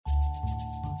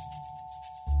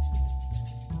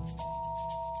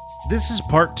This is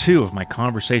part 2 of my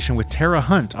conversation with Tara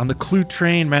Hunt on the Clue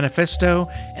Train Manifesto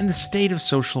and the state of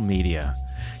social media.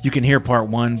 You can hear part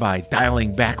 1 by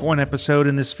dialing back one episode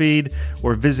in this feed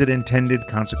or visit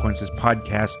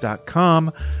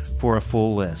intendedconsequencespodcast.com for a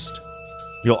full list.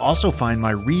 You'll also find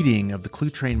my reading of the Clue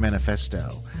Train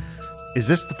Manifesto. Is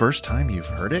this the first time you've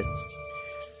heard it?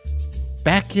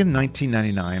 Back in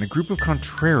 1999, a group of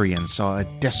contrarians saw a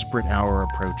desperate hour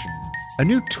approaching. A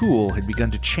new tool had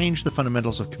begun to change the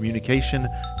fundamentals of communication,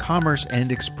 commerce,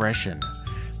 and expression.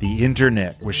 The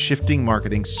internet was shifting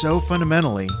marketing so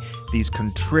fundamentally, these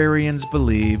contrarians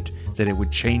believed that it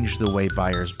would change the way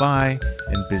buyers buy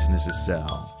and businesses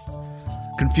sell.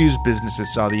 Confused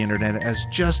businesses saw the internet as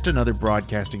just another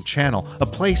broadcasting channel, a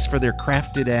place for their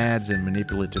crafted ads and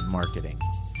manipulative marketing.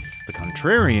 The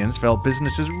contrarians felt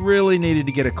businesses really needed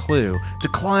to get a clue to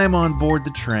climb on board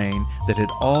the train that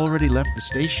had already left the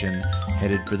station,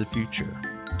 headed for the future.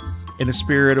 In the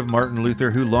spirit of Martin Luther,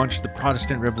 who launched the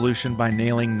Protestant Revolution by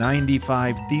nailing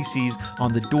 95 theses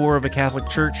on the door of a Catholic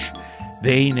church,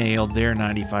 they nailed their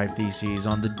 95 theses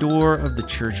on the door of the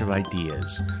Church of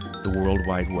Ideas, the World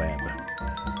Wide Web.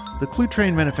 The Clue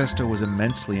Train Manifesto was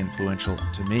immensely influential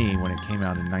to me when it came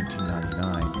out in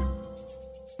 1999.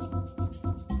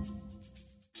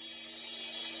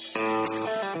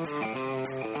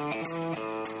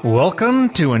 Welcome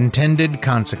to Intended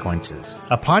Consequences,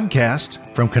 a podcast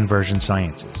from Conversion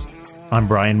Sciences. I'm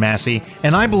Brian Massey,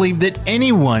 and I believe that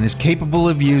anyone is capable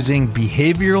of using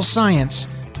behavioral science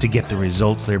to get the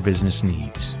results their business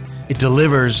needs. It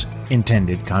delivers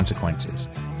intended consequences,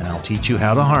 and I'll teach you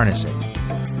how to harness it.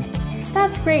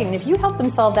 That's great, and if you help them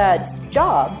solve that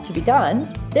job to be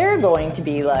done, they're going to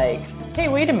be like, hey,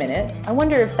 wait a minute, I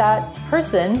wonder if that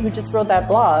person who just wrote that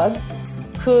blog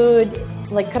could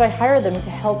I hire them to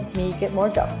help me get more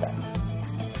jobs done?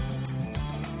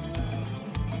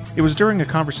 It was during a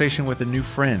conversation with a new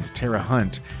friend, Tara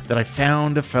Hunt, that I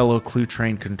found a fellow Clue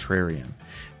Train contrarian.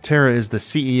 Tara is the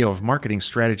CEO of marketing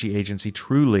strategy agency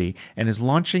Truly and is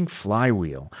launching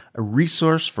Flywheel, a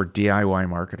resource for DIY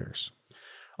marketers.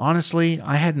 Honestly,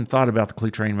 I hadn't thought about the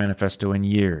Clue Train Manifesto in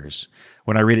years.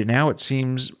 When I read it now, it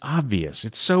seems obvious.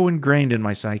 It's so ingrained in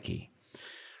my psyche.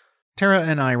 Tara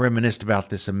and I reminisced about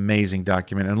this amazing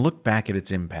document and looked back at its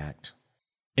impact.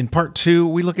 In part 2,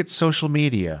 we look at social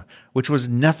media, which was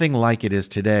nothing like it is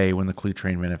today when the Clue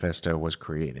Train Manifesto was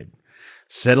created.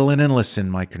 Settle in and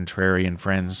listen, my contrarian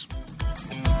friends.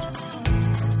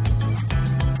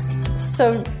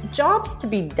 So, jobs to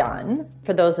be done,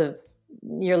 for those of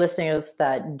your listeners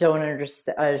that don't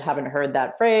understand, haven't heard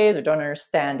that phrase or don't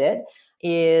understand it,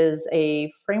 is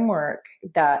a framework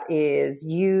that is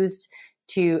used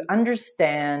to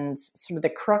understand sort of the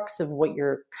crux of what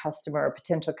your customer or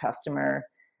potential customer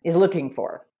is looking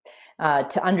for,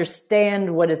 to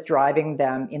understand what is driving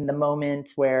them in the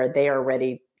moment where they are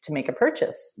ready to make a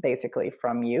purchase, basically,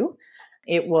 from you.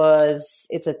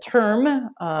 It's a term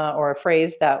or a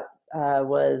phrase that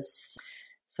was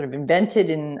sort of invented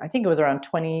in, I think it was around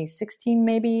 2016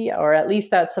 maybe, or at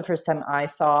least that's the first time I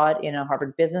saw it in a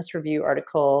Harvard Business Review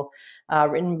article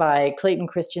written by Clayton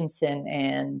Christensen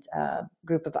and a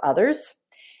group of others.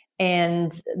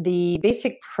 And the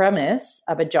basic premise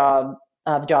of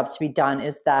jobs to be done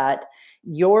is that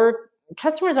your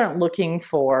customers aren't looking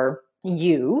for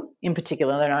you in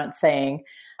particular. They're not saying,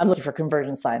 I'm looking for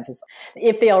Conversion Sciences.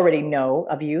 If they already know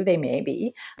of you, they may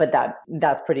be, but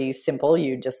that's pretty simple.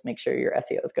 You just make sure your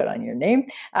SEO is good on your name.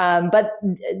 But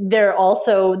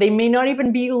they may not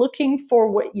even be looking for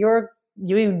what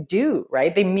you do,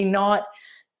 right? They may not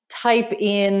type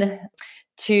in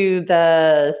to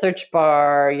the search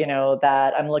bar,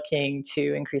 that I'm looking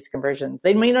to increase conversions.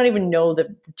 They may not even know the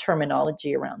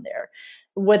terminology around there.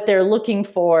 What they're looking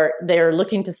for, they're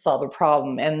looking to solve a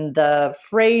problem. And the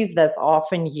phrase that's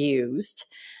often used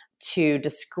to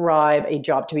describe a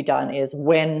job to be done is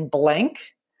when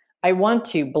blank. I want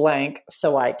to blank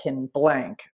so I can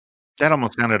blank. That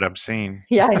almost sounded obscene.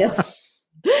 Yeah, I know.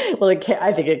 Well,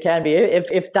 I think it can be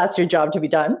if that's your job to be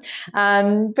done.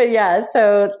 But yeah,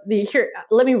 so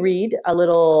let me read a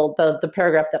little the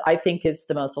paragraph that I think is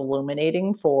the most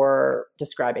illuminating for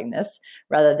describing this,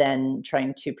 rather than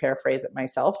trying to paraphrase it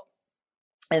myself.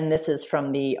 And this is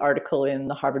from the article in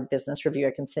the Harvard Business Review.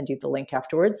 I can send you the link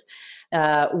afterwards.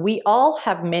 We all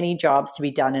have many jobs to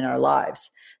be done in our lives.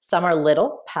 Some are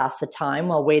little, pass the time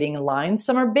while waiting in line.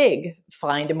 Some are big,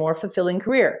 find a more fulfilling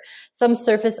career. Some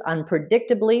surface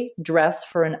unpredictably, dress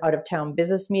for an out-of-town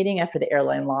business meeting after the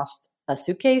airline lost a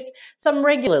suitcase. Some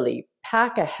regularly,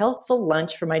 pack a healthful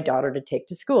lunch for my daughter to take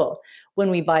to school. When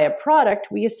we buy a product,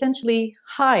 we essentially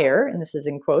hire, and this is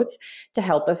in quotes,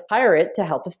 hire it to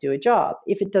help us do a job.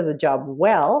 If it does a job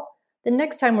well, the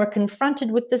next time we're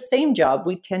confronted with the same job,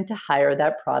 we tend to hire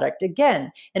that product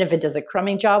again. And if it does a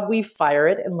crummy job, we fire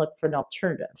it and look for an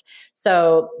alternative.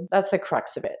 So that's the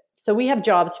crux of it. So we have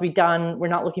jobs to be done. We're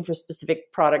not looking for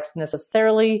specific products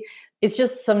necessarily. It's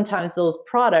just sometimes those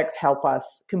products help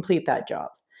us complete that job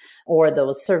or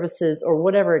those services or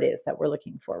whatever it is that we're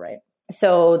looking for, right?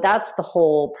 So that's the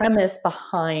whole premise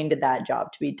behind that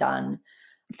job to be done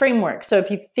framework. So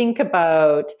if you think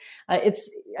about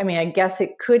I guess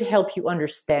it could help you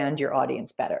understand your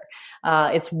audience better.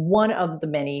 It's one of the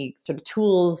many sort of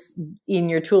tools in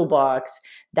your toolbox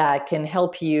that can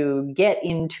help you get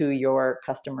into your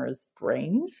customers'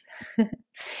 brains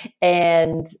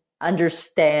and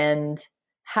understand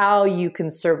how you can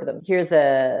serve them. Here's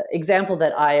an example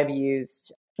that I have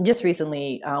used just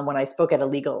recently when I spoke at a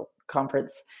legal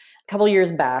conference a couple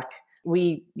years back.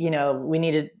 We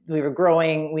were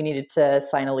growing, we needed to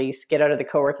sign a lease, get out of the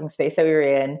co-working space that we were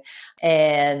in.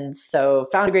 And so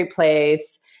found a great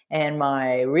place. And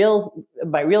my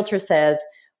realtor says,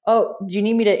 "Oh, do you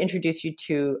need me to introduce you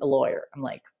to a lawyer?" I'm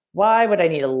like, why would I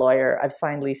need a lawyer? I've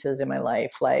signed leases in my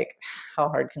life. Like, how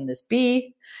hard can this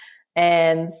be?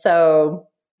 And so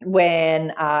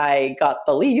when I got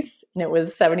the lease and it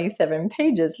was 77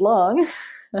 pages long,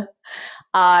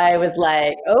 I was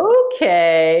like,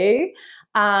 okay.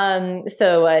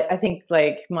 So I think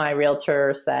like my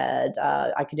realtor said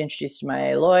I could introduce you to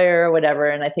my lawyer or whatever.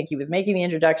 And I think he was making the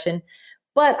introduction,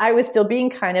 but I was still being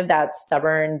kind of that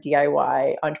stubborn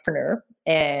DIY entrepreneur.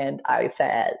 And I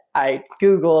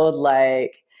Googled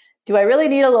like, do I really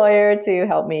need a lawyer to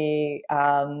help me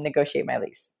negotiate my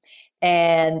lease?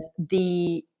 And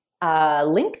the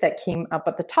link that came up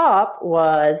at the top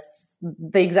was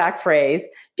the exact phrase,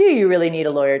 "Do you really need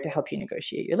a lawyer to help you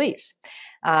negotiate your lease?"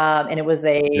 And it was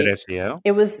a good SEO.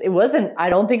 It wasn't. I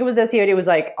don't think it was SEO. It was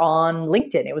like on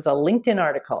LinkedIn. It was a LinkedIn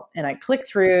article, and I clicked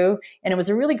through, and it was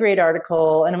a really great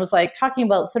article, and it was like talking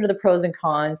about sort of the pros and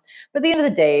cons. But at the end of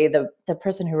the day, the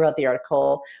person who wrote the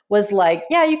article was like,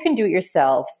 "Yeah, you can do it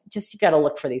yourself. Just you got to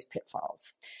look for these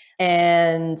pitfalls."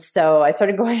 And so I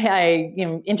started going, I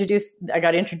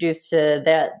got introduced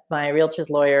to my realtor's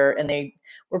lawyer, and they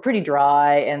were pretty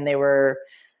dry, and they were,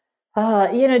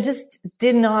 it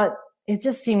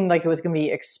just seemed like it was going to be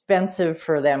expensive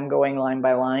for them going line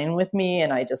by line with me.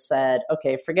 And I just said,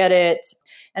 okay, forget it.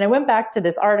 And I went back to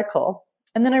this article,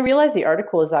 and then I realized the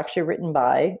article was actually written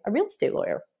by a real estate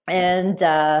lawyer. And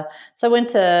so I went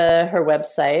to her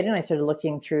website and I started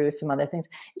looking through some other things.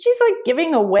 And she's like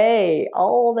giving away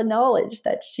all the knowledge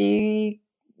that she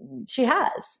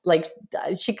has. Like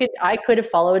I could have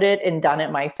followed it and done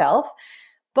it myself.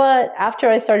 But after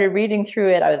I started reading through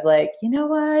it, I was like, you know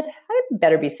what? I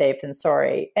better be safe than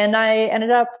sorry. And I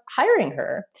ended up hiring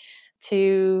her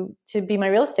to be my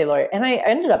real estate lawyer. And I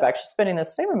ended up actually spending the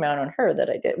same amount on her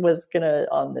that I was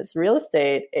on this real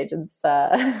estate agent's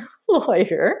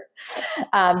lawyer,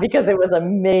 because it was a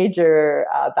major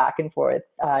back and forth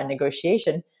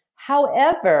negotiation.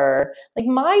 However, like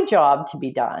my job to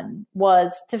be done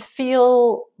was to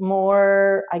feel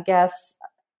more, I guess,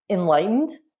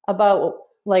 enlightened about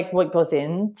like what goes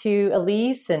into a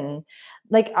lease. And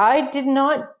like I did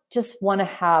not just want to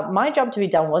have, my job to be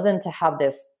done wasn't to have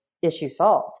this issue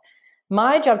solved.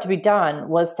 My job to be done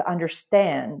was to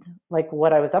understand like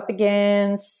what I was up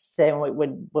against and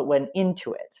what went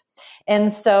into it.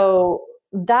 And so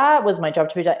that was my job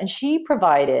to be done. And she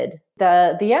provided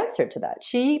the answer to that.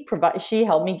 She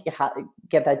helped me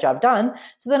get that job done.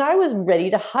 So then I was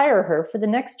ready to hire her for the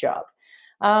next job.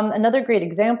 Another great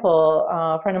example,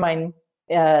 a friend of mine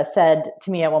said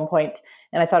to me at one point,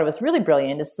 and I thought it was really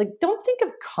brilliant, is like, don't think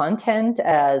of content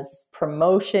as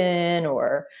promotion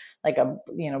or like a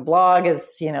blog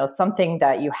as something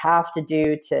that you have to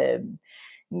do to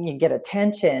get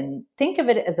attention. Think of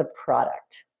it as a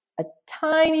product, a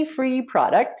tiny free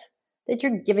product that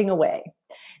you're giving away.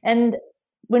 And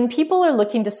when people are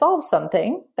looking to solve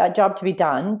something, that job to be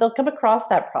done, they'll come across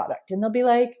that product and they'll be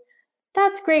like,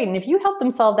 that's great. And if you help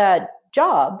them solve that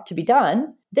job to be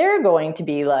done, they're going to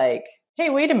be like, hey,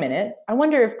 wait a minute. I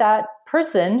wonder if that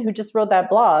person who just wrote that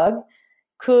blog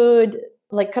could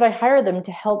I hire them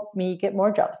to help me get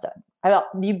more jobs done?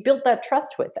 You built that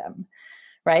trust with them,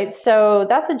 right? So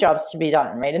that's the jobs to be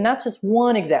done, right? And that's just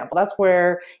one example. That's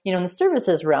where, in the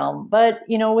services realm, but,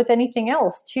 with anything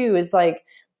else too, is like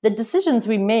the decisions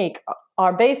we make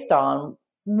are based on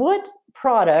what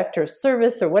product or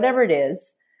service or whatever it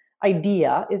is,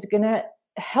 idea is going to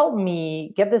help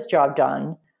me get this job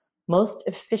done most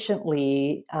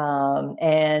efficiently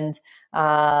and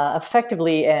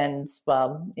effectively and,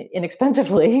 well,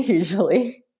 inexpensively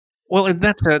usually. Well, and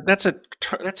that's a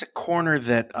that's a corner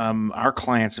that our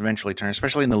clients eventually turn,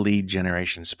 especially in the lead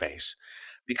generation space,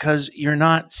 because you're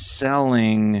not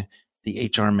selling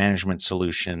the HR management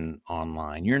solution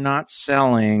online. You're not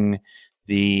selling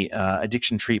the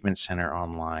addiction treatment center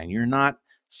online. You're not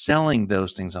selling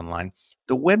those things online.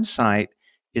 The website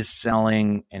is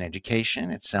selling an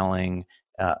education. It's selling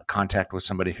contact with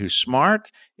somebody who's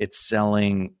smart. It's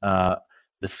selling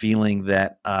the feeling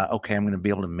that, okay, I'm going to be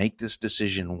able to make this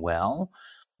decision well.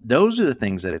 Those are the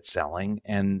things that it's selling.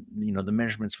 And, the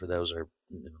measurements for those are,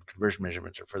 the conversion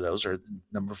measurements for those are the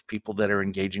number of people that are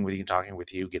engaging with you, talking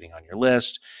with you, getting on your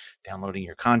list, downloading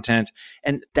your content.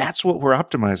 And that's what we're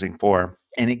optimizing for.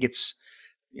 And it gets,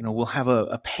 we'll have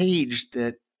a page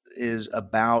that is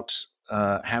about,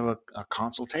 have a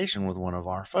consultation with one of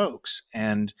our folks.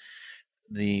 And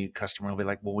the customer will be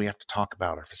like, well, we have to talk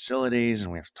about our facilities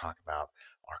and we have to talk about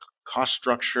our cost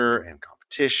structure and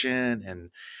competition.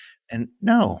 And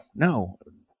no,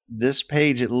 this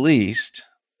page at least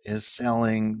is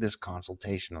selling this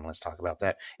consultation, and let's talk about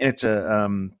that. And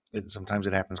it's sometimes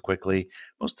it happens quickly.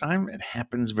 Most time it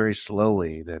happens very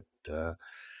slowly. That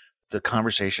the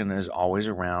conversation is always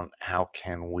around how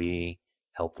can we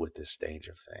help with this stage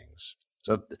of things.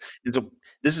 So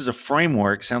this is a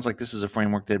framework. Sounds like this is a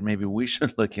framework that maybe we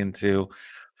should look into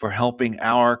for helping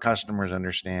our customers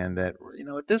understand that,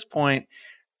 at this point,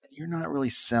 you're not really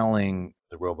selling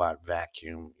the robot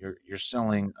vacuum. You're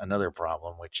selling another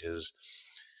problem, which is,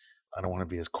 I don't want to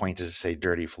be as quaint as to say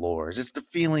dirty floors. It's the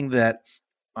feeling that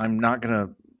I'm not going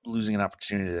to losing an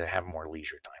opportunity to have more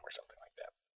leisure time or something like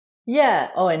that. Yeah.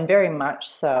 Oh, and very much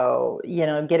so,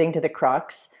 getting to the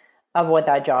crux of what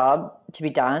that job to be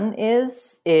done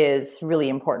is really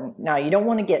important. Now, you don't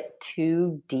want to get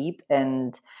too deep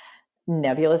and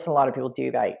nebulous. A lot of people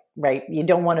do that, right? You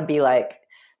don't want to be like,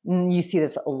 you see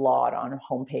this a lot on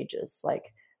homepages,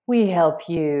 like, we help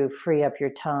you free up your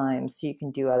time so you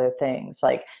can do other things.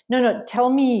 Like, no, tell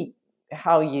me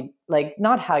how you, like,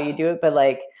 not how you do it, but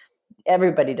like,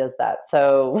 everybody does that.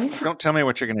 So don't tell me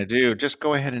what you're going to do. Just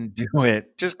go ahead and do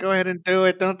it. Just go ahead and do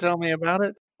it. Don't tell me about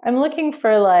it. I'm looking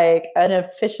for like an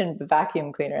efficient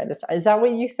vacuum cleaner. Is that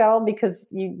what you sell? Because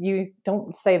you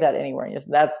don't say that anywhere.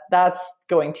 That's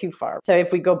going too far. So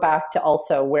if we go back to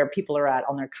also where people are at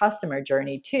on their customer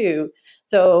journey too.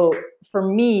 So for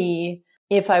me,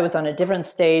 if I was on a different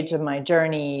stage of my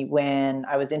journey when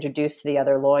I was introduced to the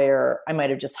other lawyer, I might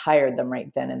have just hired them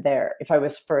right then and there. If I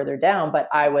was further down, but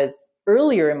I was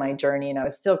earlier in my journey and I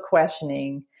was still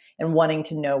questioning and wanting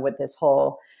to know what this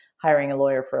whole hiring a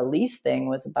lawyer for a lease thing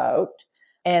was about.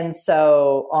 And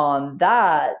so on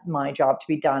that, my job to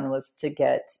be done was to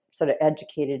get sort of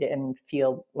educated and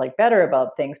feel like better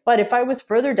about things. But if I was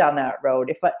further down that road,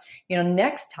 if I,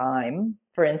 next time,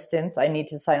 for instance, I need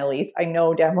to sign a lease, I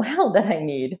know damn well that I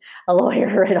need a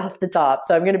lawyer right off the top.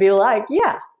 So I'm going to be like,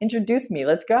 yeah, introduce me.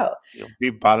 Let's go. You'll be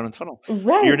bottom of the funnel.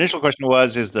 Right. Your initial question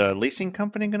was, is the leasing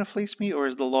company going to fleece me or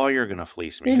is the lawyer going to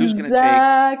fleece me? Exactly. Who's going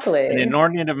to take an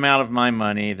inordinate amount of my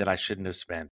money that I shouldn't have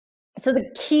spent? So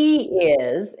the key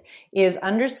is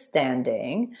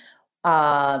understanding,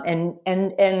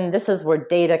 and this is where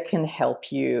data can help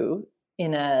you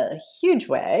in a huge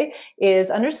way, is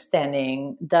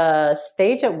understanding the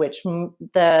stage at which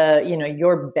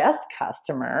your best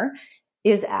customer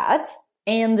is at,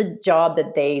 and the job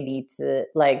that they need to,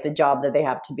 like the job that they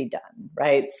have to be done,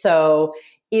 right? So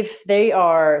if they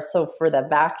are, so for the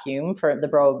vacuum, for the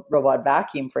robot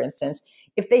vacuum, for instance,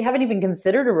 if they haven't even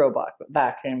considered a robot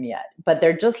vacuum yet, but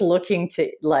they're just looking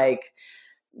to like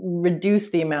reduce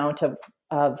the amount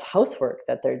of housework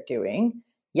that they're doing,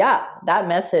 yeah, that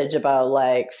message about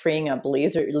like freeing up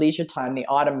leisure time, the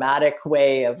automatic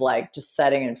way of like just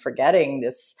setting and forgetting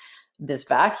this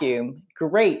vacuum,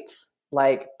 great.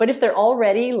 Like, but if they're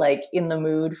already like in the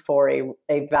mood for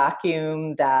a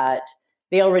vacuum that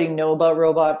they already know about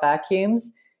robot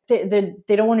vacuums, they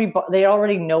don't want to be, they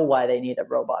already know why they need a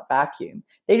robot vacuum.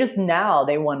 They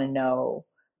want to know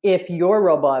if your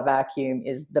robot vacuum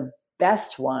is the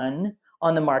best one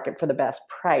on the market for the best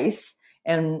price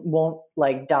and won't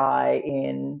like die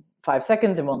in 5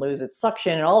 seconds and won't lose its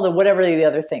suction and all the whatever the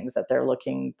other things that they're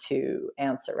looking to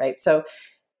answer, right? So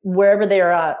wherever they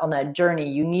are at on that journey,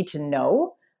 you need to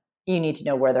know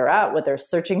where they're at, what they're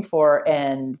searching for.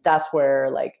 And that's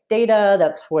where like data,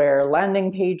 that's where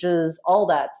landing pages, all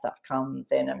that stuff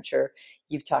comes in. I'm sure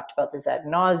you've talked about this ad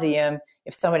nauseum.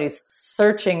 If somebody's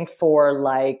searching for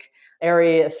like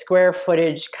area, square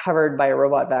footage covered by a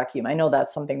robot vacuum, I know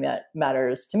that's something that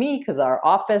matters to me because our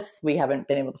office, we haven't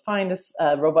been able to find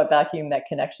a robot vacuum that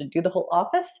can actually do the whole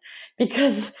office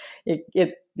because it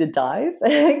dies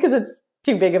because it's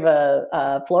too big of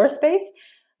a floor space.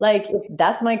 Like, if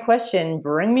that's my question,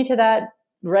 bring me to that,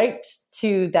 right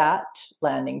to that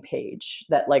landing page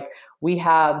that like we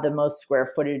have the most square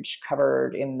footage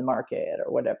covered in the market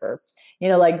or whatever,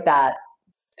 like that.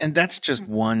 And that's just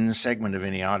one segment of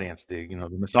any audience, the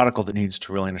methodical that needs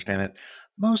to really understand that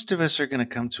most of us are going to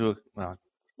come to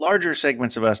larger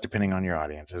segments of us, depending on your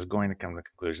audience, is going to come to the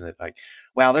conclusion that like,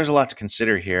 wow, there's a lot to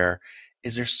consider here.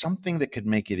 Is there something that could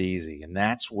make it easy? And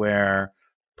that's where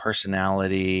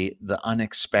personality, the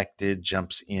unexpected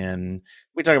jumps in.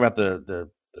 We talk about the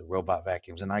robot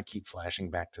vacuums, and I keep flashing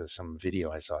back to some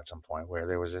video I saw at some point where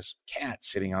there was this cat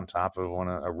sitting on top of a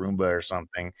Roomba or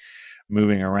something,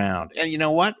 moving around. And you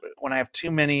know what? When I have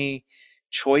too many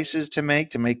choices to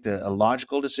make a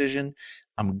logical decision,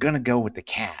 I'm going to go with the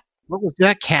cat. What was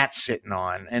that cat sitting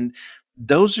on? And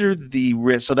those are the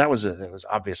risks. So that was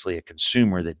obviously a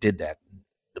consumer that did that.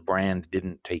 The brand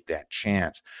didn't take that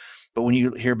chance. But when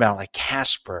you hear about like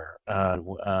Casper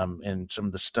and some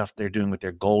of the stuff they're doing with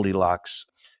their Goldilocks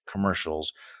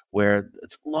commercials, where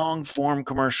it's long form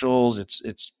commercials,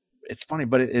 it's funny,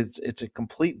 but it's a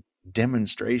complete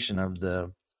demonstration of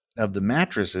the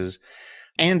mattresses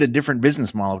and a different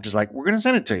business model, which is like, we're going to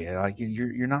send it to you. Like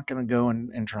you're not going to go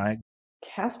and try it.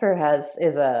 Casper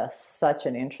is such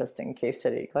an interesting case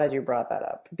study. Glad you brought that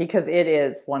up, because it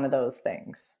is one of those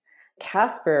things.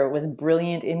 Casper was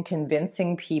brilliant in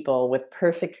convincing people with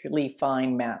perfectly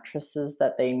fine mattresses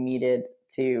that they needed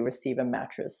to receive a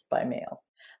mattress by mail.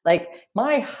 Like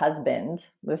my husband,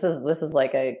 this is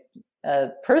like a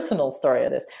personal story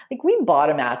of this. Like we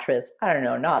bought a mattress, I don't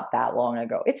know, not that long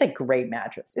ago. It's a great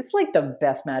mattress. It's like the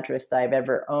best mattress I've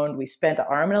ever owned. We spent an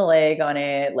arm and a leg on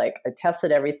it. Like I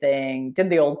tested everything, did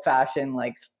the old fashioned,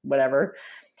 like whatever.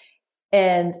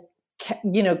 And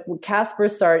Casper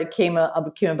came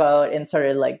about and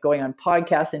started like going on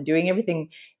podcasts and doing everything.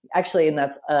 Actually, and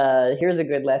that's here's a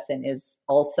good lesson, is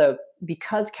also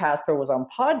because Casper was on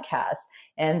podcasts,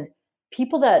 and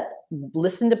people that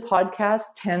listen to podcasts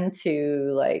tend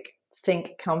to like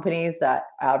think companies that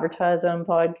advertise on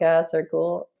podcasts are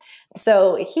cool.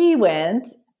 So he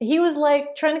was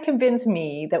like trying to convince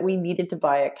me that we needed to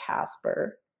buy a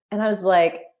Casper. And I was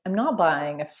like, I'm not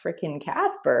buying a freaking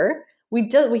Casper. We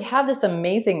have this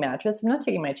amazing mattress. I'm not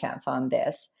taking my chance on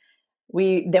this.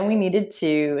 We needed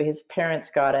to, his parents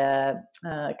got a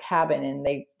cabin and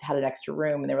they had an extra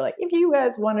room, and they were like, if you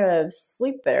guys want to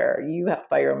sleep there, you have to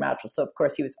buy your own mattress. So of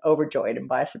course he was overjoyed and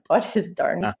bought his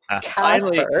darn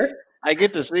Finally, Casper. I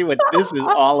get to see what this is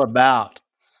all about.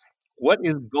 What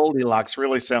is Goldilocks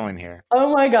really selling here?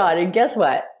 Oh my God. And guess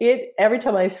what? Every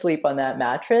time I sleep on that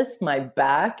mattress, my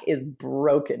back is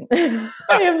broken. I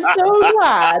am so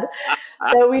glad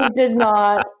that we did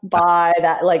not buy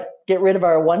that, like get rid of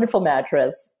our wonderful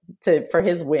mattress for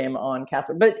his whim on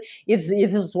Casper. But it's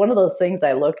just one of those things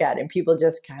I look at, and people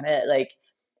just kind of like,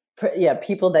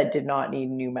 people that did not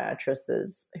need new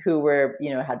mattresses, who were,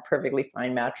 had perfectly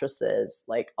fine mattresses,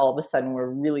 like all of a sudden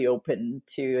were really open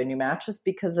to a new mattress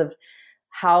because of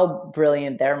how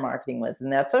brilliant their marketing was.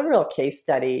 And that's a real case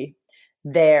study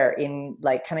there in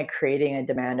like kind of creating a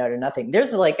demand out of nothing.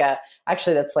 There's like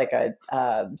that's like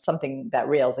something that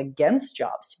rails against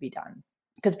jobs to be done,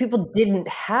 because people didn't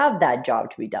have that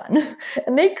job to be done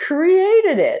and they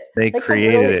created it. They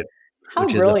created it. How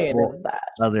brilliant is that?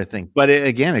 Other thing. But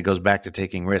again, it goes back to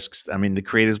taking risks. I mean, the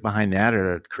creatives behind that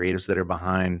are the creatives that are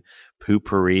behind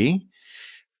Poo-Pourri.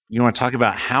 You want to talk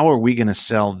about how are we going to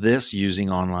sell this using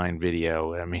online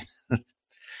video? I mean,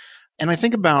 and I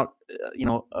think about,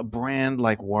 a brand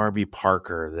like Warby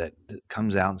Parker that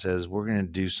comes out and says, we're going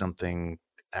to do something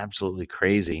absolutely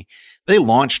crazy. They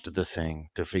launched the thing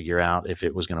to figure out if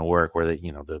it was going to work, where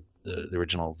the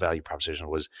original value proposition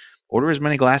was order as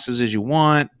many glasses as you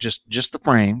want, just the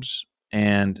frames,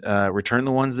 and return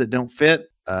the ones that don't fit.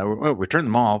 Return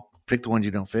them all, pick the ones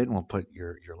you don't fit, and we'll put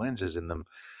your lenses in them.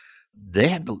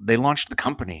 They launched the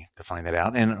company to find that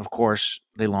out. And of course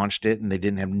they launched it and they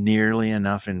didn't have nearly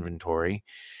enough inventory.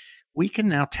 We can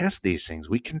now test these things.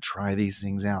 We can try these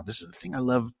things out. This is the thing I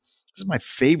love. This is my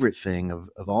favorite thing of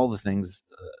all the things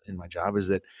in my job, is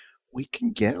that we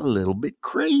can get a little bit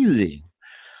crazy.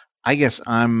 I guess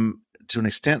I'm to an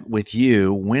extent with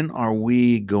you. When are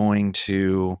we going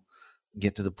to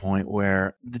get to the point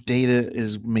where the data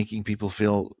is making people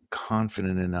feel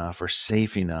confident enough or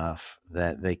safe enough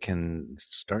that they can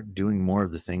start doing more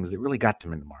of the things that really got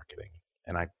them into marketing?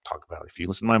 And I talk about, if you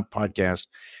listen to my podcast,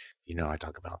 I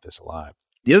talk about this a lot.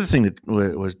 The other thing that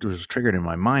was triggered in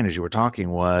my mind as you were talking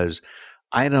was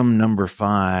item number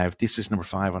 5, thesis number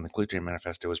 5 on the Clue Train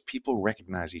Manifesto, is people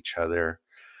recognize each other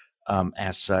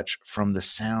as such from the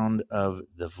sound of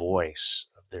their voice.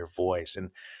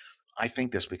 And I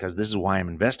think this because this is why I'm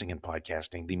investing in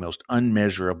podcasting, the most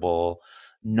unmeasurable,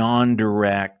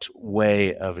 non-direct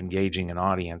way of engaging an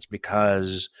audience,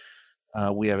 because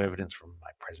we have evidence from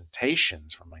my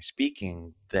presentations, from my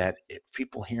speaking, that if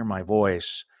people hear my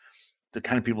voice, the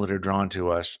kind of people that are drawn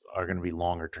to us are going to be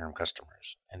longer term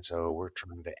customers. And so we're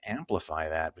trying to amplify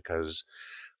that because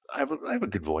I have a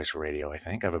good voice for radio, I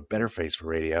think. I have a better face for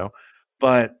radio.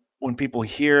 But when people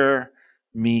hear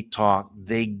me talk,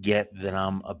 they get that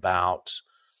I'm about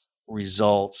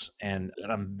results and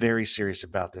that I'm very serious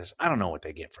about this. I don't know what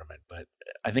they get from it, but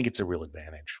I think it's a real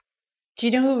advantage. Do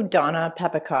you know who Donna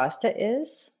Papacosta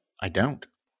is? I don't.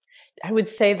 I would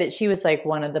say that she was like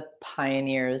one of the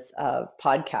pioneers of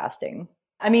podcasting.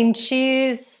 I mean,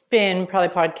 she's been probably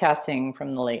podcasting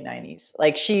from the late 90s.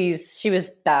 Like she was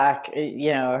back,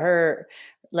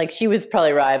 she was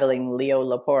probably rivaling Leo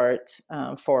Laporte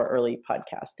for early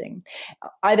podcasting.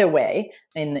 Either way,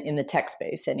 in the tech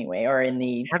space anyway, or in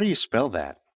the How do you spell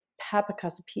that?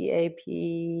 Papacosta, Papacosta,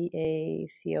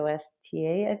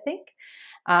 I think.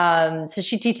 So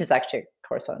she teaches actually a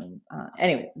course on,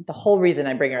 anyway, the whole reason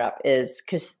I bring her up is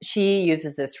because she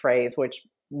uses this phrase, which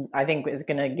I think is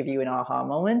going to give you an aha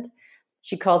moment.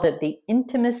 She calls it the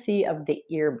intimacy of the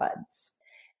earbuds.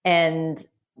 And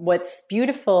what's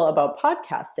beautiful about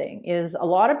podcasting is a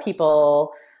lot of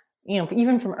people,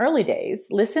 even from early days,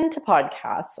 listen to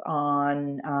podcasts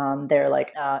on their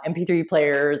MP3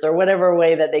 players or whatever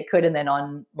way that they could, and then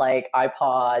on like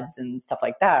iPods and stuff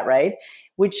like that, right?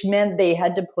 Which meant they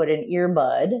had to put an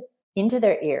earbud into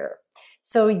their ear.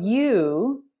 So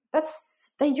you're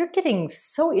getting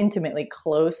so intimately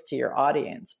close to your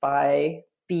audience by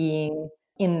being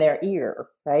in their ear,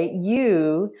 right?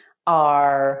 You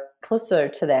are closer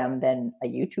to them than a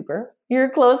YouTuber. You're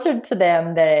closer to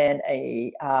them than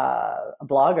a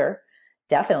blogger.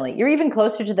 Definitely. You're even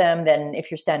closer to them than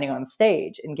if you're standing on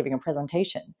stage and giving a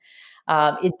presentation.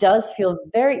 It does feel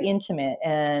very intimate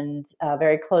and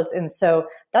very close. And so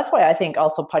that's why I think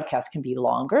also podcasts can be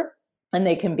longer. And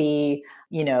they can be,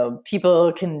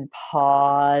 people can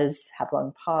pause, have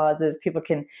long pauses. People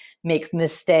can make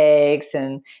mistakes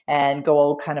and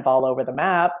go kind of all over the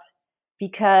map,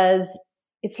 because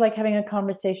it's like having a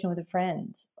conversation with a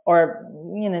friend. Or,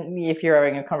 if you're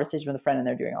having a conversation with a friend and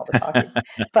they're doing all the talking.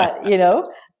 But,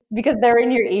 because they're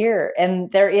in your ear, and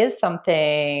there is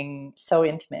something so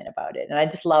intimate about it. And I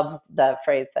just love the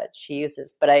phrase that she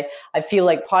uses. But I feel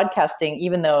like podcasting,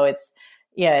 even though it's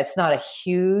not a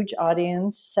huge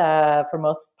audience for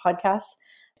most podcasts.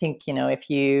 I think, if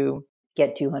you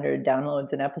get 200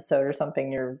 downloads an episode or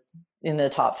something, you're in the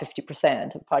top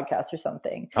 50% of podcasts or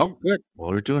something. Oh, good. Well,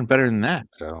 we're doing better than that.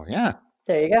 So, yeah.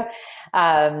 There you go.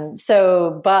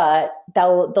 But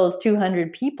those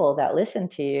 200 people that listen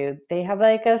to you, they have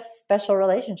like a special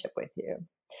relationship with you.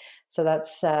 So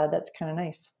that's kind of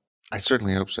nice. I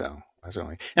certainly hope so.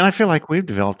 And I feel like we've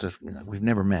developed we've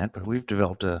never met, but we've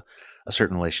developed a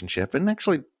certain relationship. And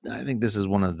actually, I think this is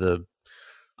one of the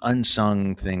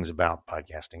unsung things about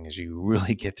podcasting is you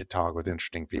really get to talk with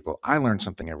interesting people. I learn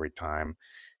something every time.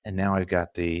 And now I've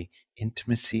got the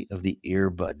intimacy of the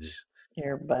earbuds.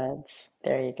 Earbuds.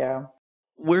 There you go.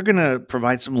 We're going to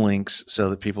provide some links so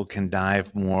that people can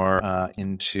dive more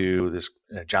into this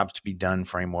jobs to be done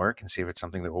framework and see if it's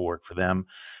something that will work for them.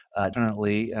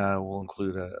 Definitely, we'll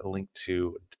include a link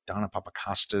to Donna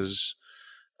Papacosta's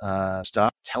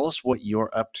stuff. Tell us what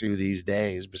you're up to these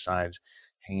days besides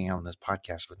hanging out on this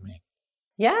podcast with me.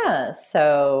 Yeah,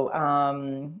 so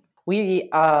we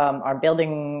are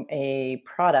building a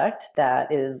product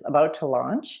that is about to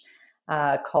launch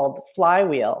called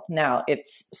Flywheel. Now,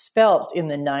 it's spelt in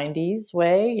the 90s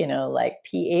way, like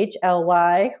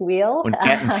PHLY wheel. When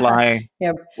cat and fly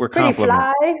were pretty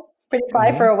fly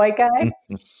for a white guy.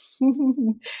 If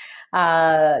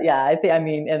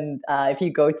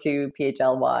you go to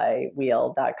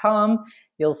phlywheel.com,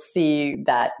 you'll see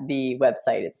that the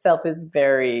website itself is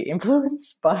very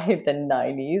influenced by the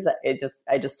 90s.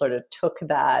 I just sort of took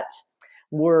that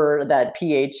word, that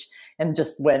PH, and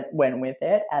just went with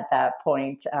it at that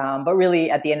point. But really,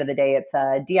 at the end of the day, it's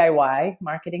a DIY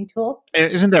marketing tool.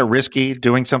 Isn't that risky,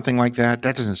 doing something like that?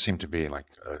 That doesn't seem to be like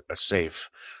a safe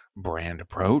brand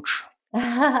approach.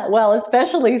 Well,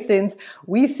 especially since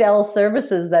we sell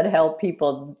services that help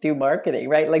people do marketing,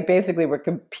 right? Like basically we're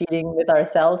competing with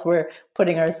ourselves. We're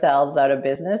putting ourselves out of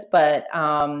business. But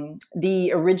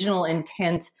the original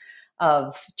intent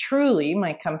of Truly,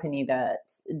 my company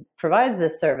that provides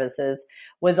this services,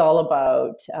 was all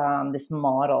about this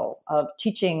model of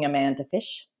teaching a man to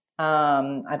fish.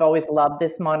 I've always loved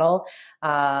this model,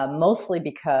 mostly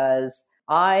because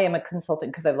I am a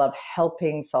consultant because I love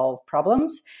helping solve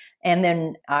problems. And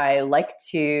then I like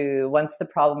to, once the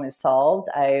problem is solved,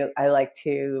 I like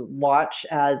to watch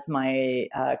as my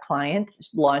client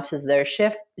launches their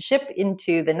ship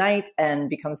into the night and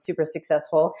becomes super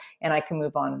successful, and I can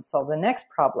move on and solve the next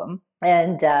problem.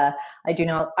 And I do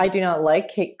not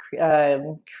like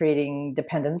creating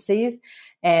dependencies.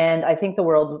 And I think the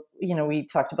world, we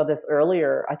talked about this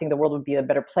earlier. I think the world would be a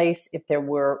better place if there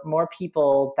were more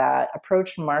people that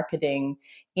approached marketing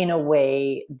in a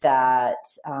way that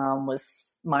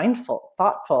was mindful,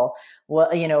 thoughtful,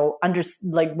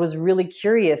 was really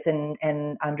curious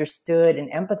and understood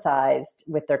and empathized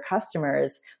with their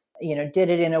customers. Did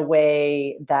it in a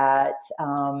way that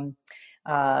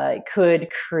could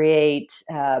create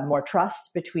more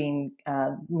trust between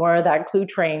more of that Clue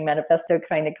Train manifesto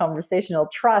kind of conversational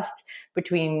trust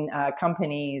between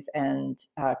companies and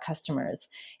customers.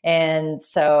 And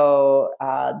so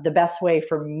the best way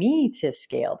for me to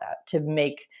scale that, to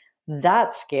make that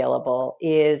scalable,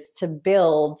 is to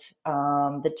build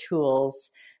the tools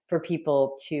for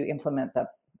people to implement them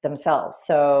themselves.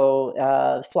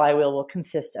 So Flywheel will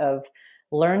consist of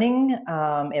learning.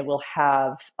 It will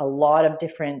have a lot of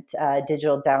different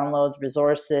digital downloads,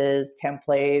 resources,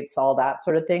 templates, all that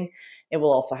sort of thing. It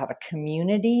will also have a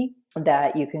community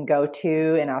that you can go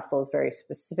to and ask those very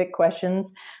specific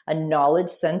questions, a knowledge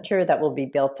center that will be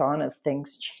built on as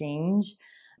things change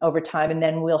over time. And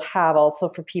then we'll have also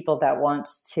for people that want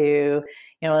to,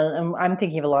 I'm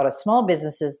thinking of a lot of small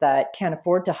businesses that can't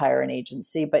afford to hire an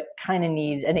agency, but kind of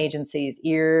need an agency's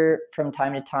ear from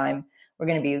time to time. We're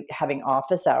going to be having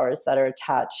office hours that are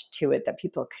attached to it that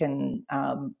people can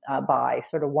buy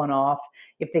sort of one-off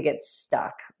if they get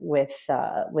stuck with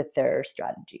their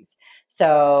strategies.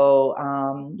 So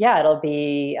it'll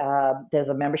be there's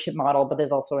a membership model, but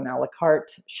there's also an a la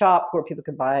carte shop where people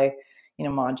can buy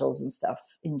modules and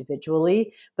stuff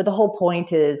individually. But the whole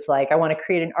point is I want to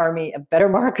create an army of better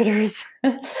marketers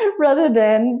rather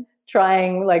than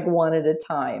trying one at a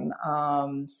time.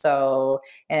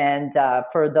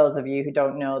 For those of you who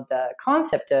don't know the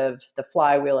concept of the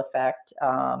flywheel effect,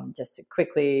 just to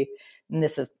quickly, and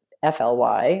this is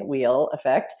FLY, wheel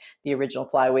effect. The original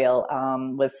flywheel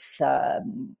was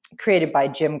created by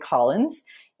Jim Collins.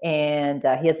 And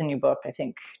he has a new book, I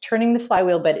think, Turning the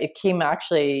Flywheel, but it came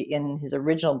actually in his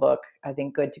original book, I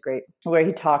think, Good to Great, where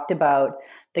he talked about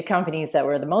the companies that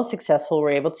were the most successful were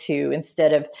able to,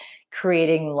 instead of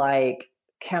creating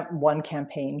one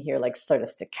campaign here, sort of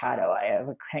staccato, I have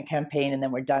a campaign and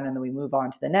then we're done and then we move on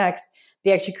to the next,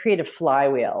 they actually create a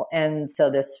flywheel. And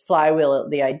so this flywheel,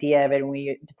 the idea of it, and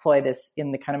we deploy this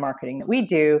in the kind of marketing that we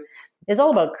do, is all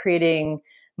about creating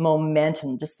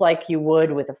momentum, just like you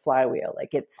would with a flywheel.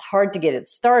 It's hard to get it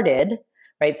started,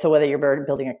 right? So whether you're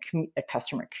building a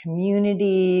customer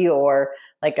community or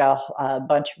a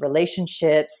bunch of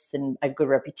relationships and a good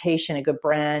reputation, a good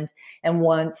brand, and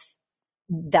once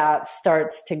that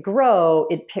starts to grow,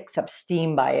 it picks up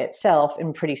steam by itself,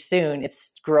 and pretty soon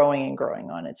it's growing and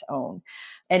growing on its own.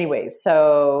 Anyway,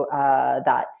 so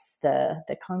that's the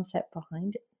concept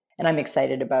behind it, and I'm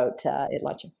excited about it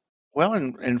launching. Well,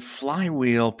 and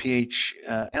Flywheel,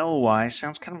 PHLY,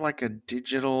 sounds kind of like a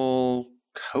digital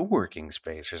co-working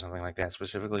space or something like that,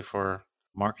 specifically for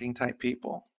marketing type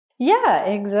people. Yeah,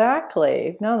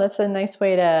 exactly. No, that's a nice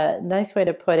way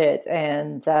to put it.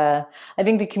 And I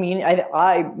think the community,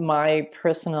 my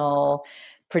personal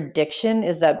prediction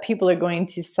is that people are going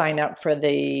to sign up for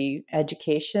the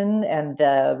education and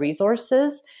the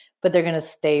resources, but they're going to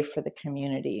stay for the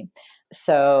community.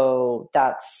 So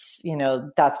that's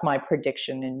my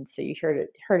prediction. And so you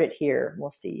heard it here.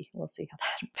 We'll see how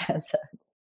that pans out.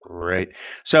 Great.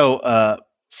 So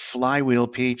Flywheel,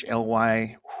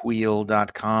 PHLY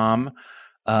wheel.com.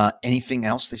 Anything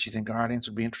else that you think our audience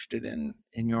would be interested in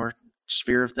your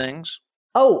sphere of things?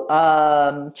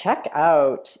 Oh, check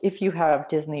out, if you have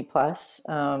Disney Plus,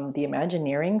 the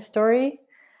Imagineering story.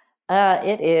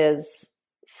 It is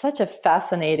such a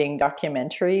fascinating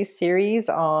documentary series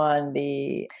on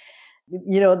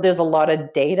there's a lot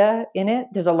of data in it.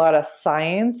 There's a lot of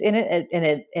science in it,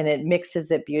 and it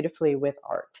mixes it beautifully with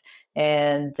art.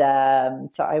 And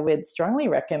so I would strongly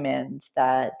recommend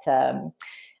that.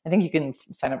 I think you can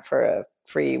sign up for a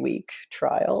free week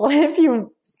trial if you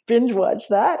binge watch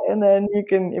that, and then you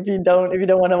can, if you don't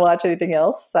want to watch anything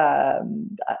else,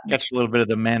 catch a little bit of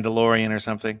The Mandalorian or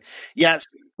something. Yes.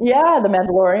 Yeah, The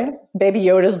Mandalorian. Baby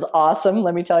Yoda's awesome,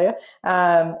 let me tell you.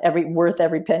 Worth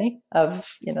every penny of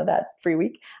that free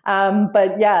week.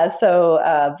 But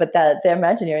the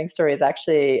Imagineering story is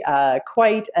actually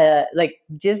quite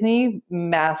Disney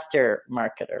master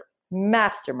marketer.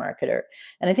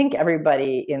 And I think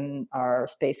everybody in our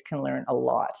space can learn a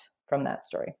lot from that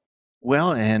story.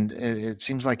 Well, and it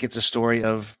seems like it's a story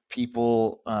of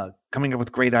people coming up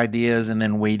with great ideas and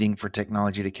then waiting for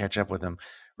technology to catch up with them.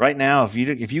 Right now, if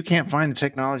you can't find the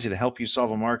technology to help you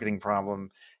solve a marketing problem,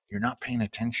 you're not paying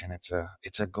attention.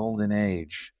 It's a golden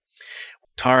age.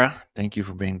 Tara, thank you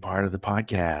for being part of the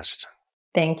podcast.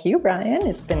 Thank you, Brian.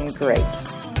 It's been great.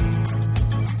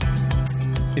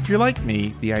 If you're like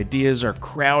me, the ideas are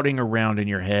crowding around in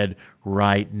your head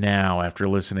right now after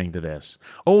listening to this.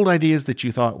 Old ideas that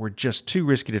you thought were just too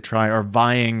risky to try are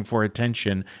vying for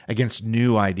attention against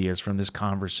new ideas from this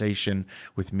conversation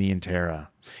with me and Tara.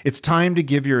 It's time to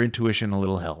give your intuition a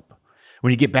little help.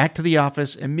 When you get back to the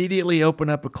office, immediately open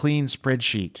up a clean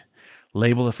spreadsheet.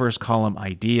 Label the first column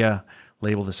idea,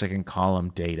 label the second column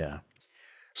data.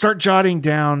 Start jotting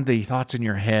down the thoughts in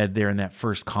your head there in that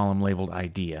first column labeled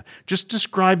idea. Just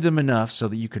describe them enough so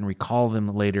that you can recall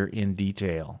them later in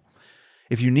detail.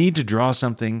 If you need to draw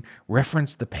something,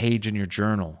 reference the page in your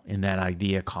journal in that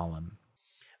idea column.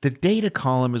 The data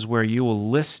column is where you will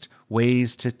list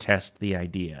ways to test the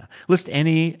idea. List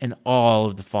any and all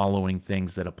of the following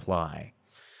things that apply.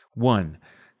 1.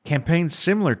 Campaigns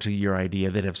similar to your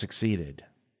idea that have succeeded.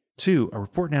 2. A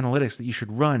report and analytics that you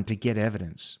should run to get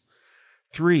evidence.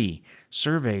 3.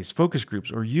 Surveys, focus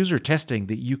groups, or user testing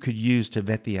that you could use to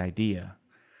vet the idea.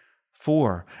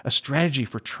 4. A strategy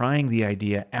for trying the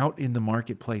idea out in the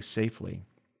marketplace safely.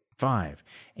 5.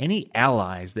 Any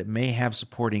allies that may have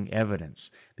supporting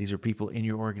evidence. These are people in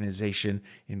your organization,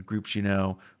 in groups you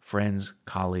know, friends,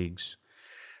 colleagues.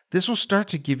 This will start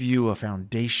to give you a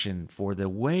foundation for the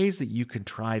ways that you can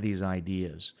try these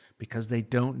ideas because they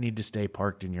don't need to stay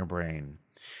parked in your brain.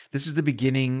 This is the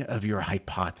beginning of your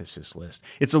hypothesis list.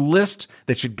 It's a list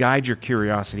that should guide your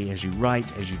curiosity as you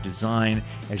write, as you design,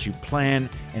 as you plan,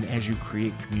 and as you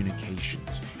create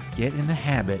communications. Get in the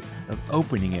habit of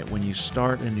opening it when you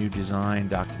start a new design,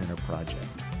 document, or project.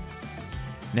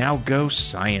 Now go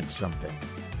science something.